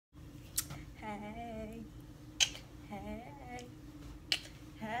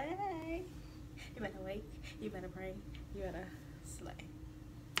Hey, you better wake, you better pray, you better slay.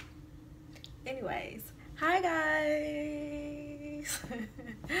 Anyways, hi guys.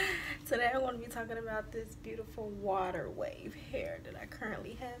 Today I want to be talking about this beautiful water wave hair that I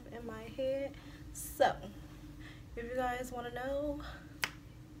currently have in my head. So, if you guys want to know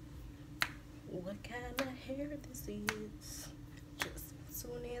what kind of hair this is, just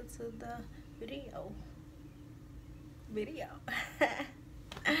tune into the video.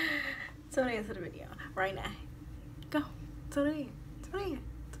 Tune into the video right now. Go. Tune in to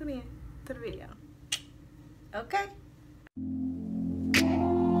the video. Okay?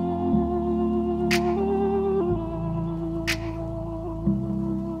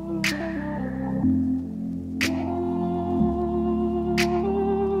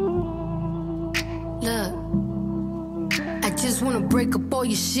 Look, I just wanna break up all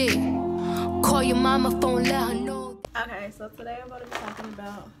your shit. Call your mama phone, let her know. Okay, so today I'm going to be talking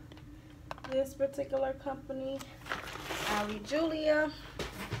about this particular company, Ali Julia.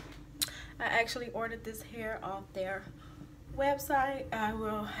 I actually ordered this hair off their website. I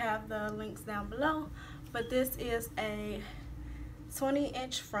will have the links down below. But this is a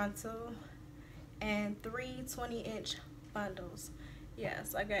 20-inch frontal and 3 20-inch bundles.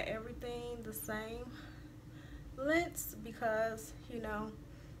 Yes, I got everything the same lengths because, you know,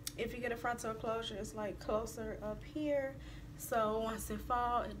 if you get a frontal closure, it's like closer up here. So once it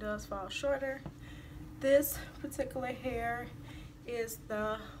falls, it does fall shorter. This particular hair is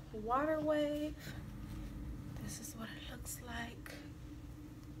the water wave. This is what it looks like.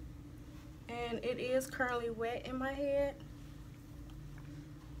 And it is currently wet in my head.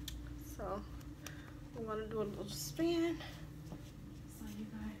 So I'm gonna do a little spin so you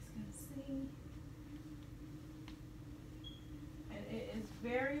guys can see. And it is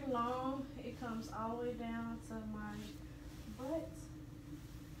very long. It comes all the way down to my butt.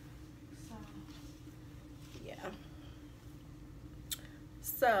 So yeah.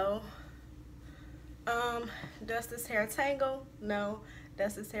 So does this hair tangle? No.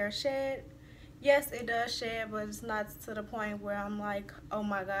 Does this hair shed? Yes, it does shed, but it's not to the point where I'm like, oh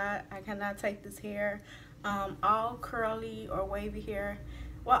my god, I cannot take this hair. All curly or wavy hair,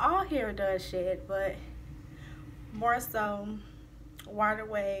 well, all hair does shed, but more so water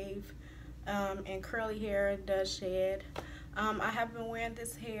wave and curly hair does shed. I have been wearing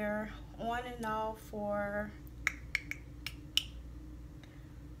this hair on and off for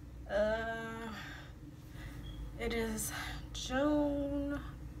it is June,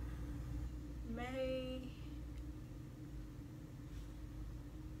 May,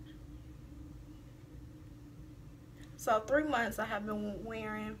 so 3 months I have been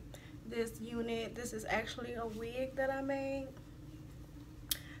wearing this unit. This is actually a wig that I made.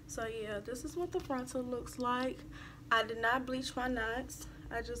 So yeah, this is what the frontal looks like. I did not bleach my knots.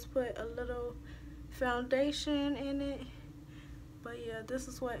 I just put a little foundation in it. But yeah, this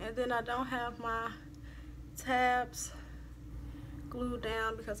is what, and then I don't have my tabs glued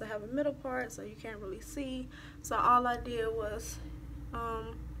down because I have a middle part, so you can't really see. So all I did was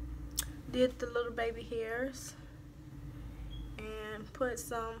did the little baby hairs and put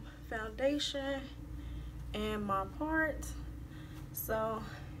some foundation in my part. So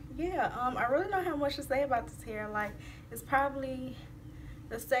yeah, I really don't have much to say about this hair. Like, it's probably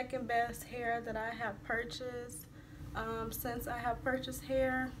the second best hair that I have purchased since I have purchased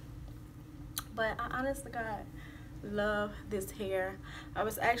hair. But I honestly God love this hair. I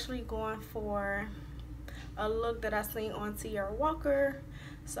was actually going for a look that I seen on Tierra Walker,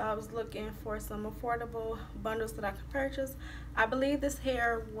 so I was looking for some affordable bundles that I could purchase. I believe this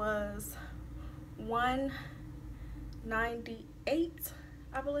hair was $198,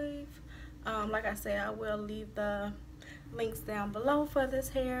 I believe. Like I said, I will leave the links down below for this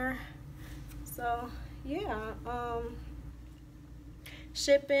hair. So yeah,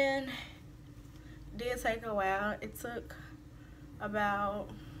 shipping did take a while. It took about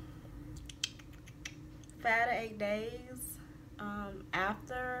 5 to 8 days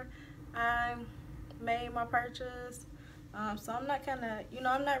after I made my purchase. So I'm not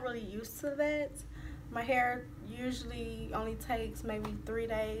I'm not really used to that. My hair usually only takes maybe 3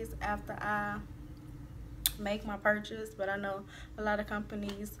 days after I make my purchase, but I know a lot of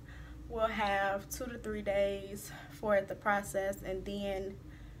companies will have 2 to 3 days for it to process, and then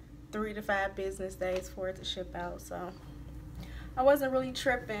 3 to 5 business days for it to ship out. So I wasn't really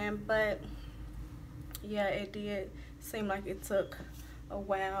tripping, but yeah, it did seem like it took a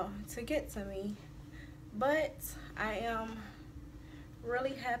while to get to me. But I am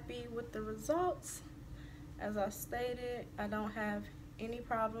really happy with the results. As I stated, I don't have any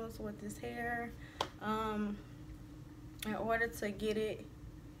problems with this hair. In order to get it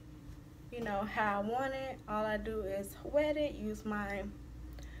you know, how I want it. All I do is wet it, use my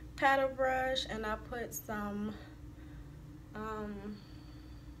paddle brush, and I put some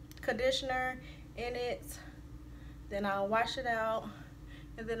conditioner in it. Then I'll wash it out,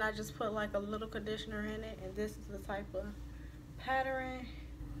 and then I just put like a little conditioner in it, and this is the type of pattern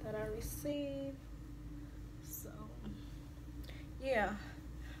that I received. So yeah,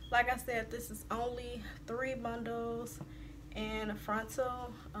 like I said, this is only 3 bundles and a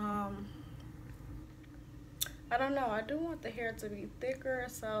frontal. I don't know, I do want the hair to be thicker,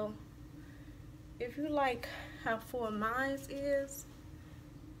 so if you like how full mine is,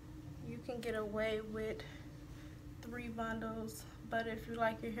 you can get away with 3 bundles. But if you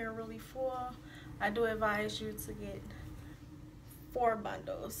like your hair really full, I do advise you to get 4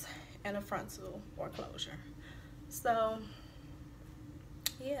 bundles and a frontal or closure. So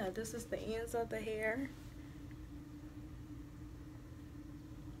yeah, this is the ends of the hair.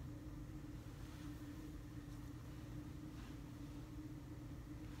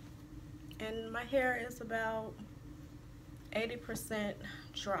 And my hair is about 80%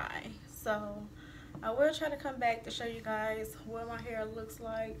 dry, so I will try to come back to show you guys what my hair looks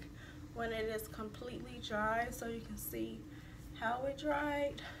like when it is completely dry, so you can see how it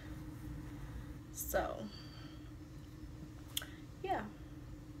dried. So yeah.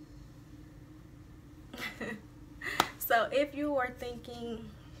 So if you are thinking,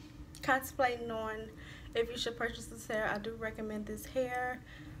 contemplating on if you should purchase this hair, I do recommend this hair.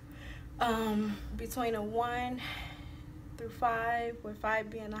 Between a 1 through 5, with 5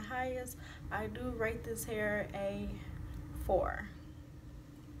 being the highest, I do rate this hair a 4.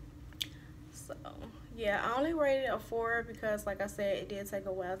 So yeah, I only rated a 4 because, like I said, it did take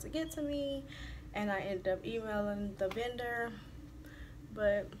a while to get to me, and I ended up emailing the vendor.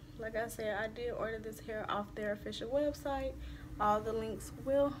 But like I said, I did order this hair off their official website. All the links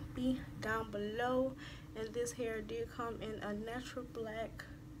will be down below, and this hair did come in a natural black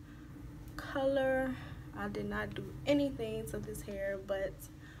color. I did not do anything to this hair but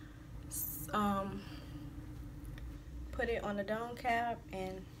put it on a dome cap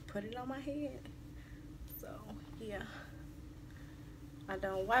and put it on my head. So yeah, I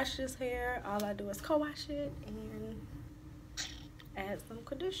don't wash this hair. All I do is co-wash it and add some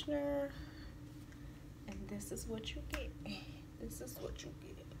conditioner, and this is what you get. This is what you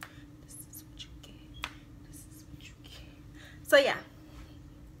get. This is what you get. This is what you get. So yeah,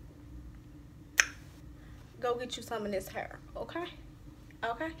 go get you some of this hair, okay?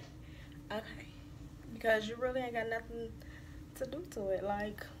 Okay? Okay. Because you really ain't got nothing to do to it.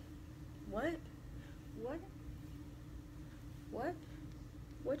 Like, what? What? What?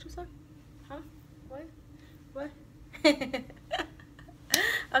 What you say? Huh? What? What?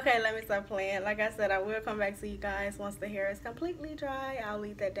 Okay, let me stop playing. Like I said, I will come back to you guys once the hair is completely dry. I'll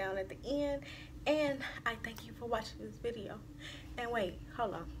leave that down at the end. And I thank you for watching this video. And wait,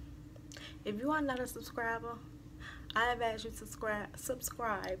 hold on. If you are not a subscriber, I advise you to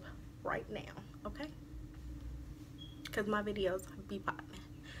subscribe right now, okay? Because my videos be popping.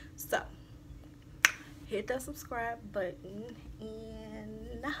 So, hit that subscribe button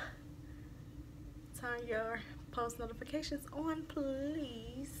and turn your post notifications on,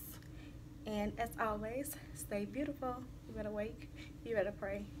 please. And as always, stay beautiful. You better wake, you better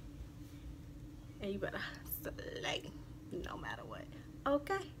pray, and you better slay no matter what,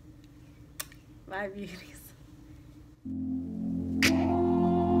 okay? Bye, beauties.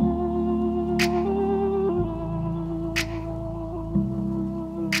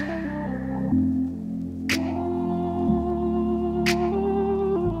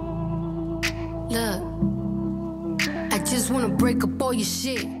 Look, I just wanna break up all your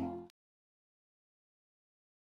shit.